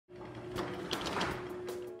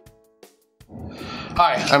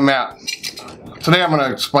Hi, I'm Matt. Today I'm going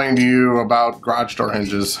to explain to you about garage door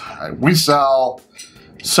hinges. We sell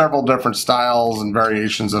several different styles and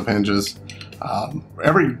variations of hinges.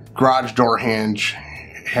 Every garage door hinge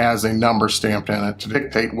has a number stamped in it to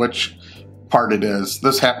dictate which part it is.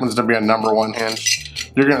 This happens to be a number 1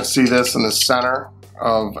 hinge. You're going to see this in the center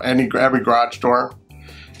of every garage door.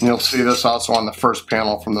 And you'll see this also on the first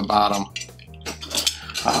panel from the bottom.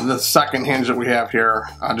 The second hinge that we have here,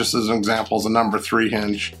 just as an example, is a number 3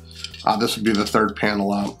 hinge. This would be the third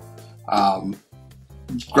panel up.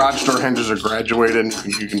 Garage door hinges are graduated.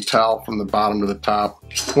 You can tell from the bottom to the top.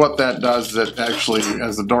 What that does is it actually,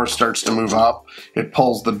 as the door starts to move up, it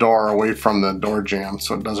pulls the door away from the door jamb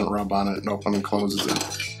so it doesn't rub on it and open and closes it.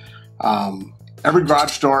 Every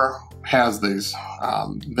garage door has these.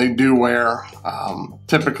 They do wear.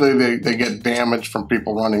 Typically they get damaged from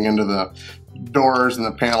people running into the doors and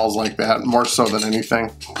the panels like that, more so than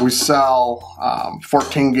anything. We sell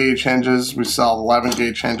 14 gauge hinges. We sell 11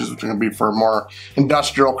 gauge hinges, which are going to be for more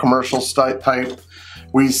industrial commercial type.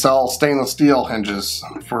 We sell stainless steel hinges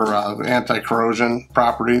for anti-corrosion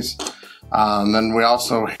properties. Then we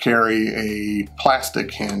also carry a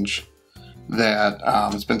plastic hinge that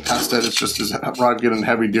has been tested. It's just as rugged and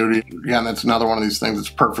heavy duty. Again, that's another one of these things that's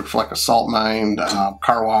perfect for like a salt mine,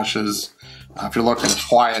 car washes. If you're looking to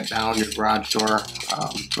quiet down your garage door,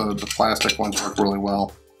 the plastic ones work really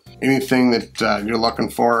well. Anything that you're looking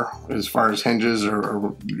for as far as hinges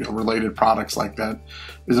or related products like that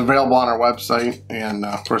is available on our website. And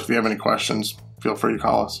of course, if you have any questions, feel free to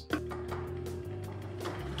call us.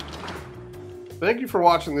 Thank you for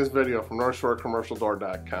watching this video from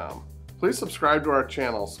NorthshoreCommercialDoor.com. Please subscribe to our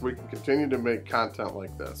channel so we can continue to make content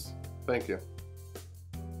like this. Thank you.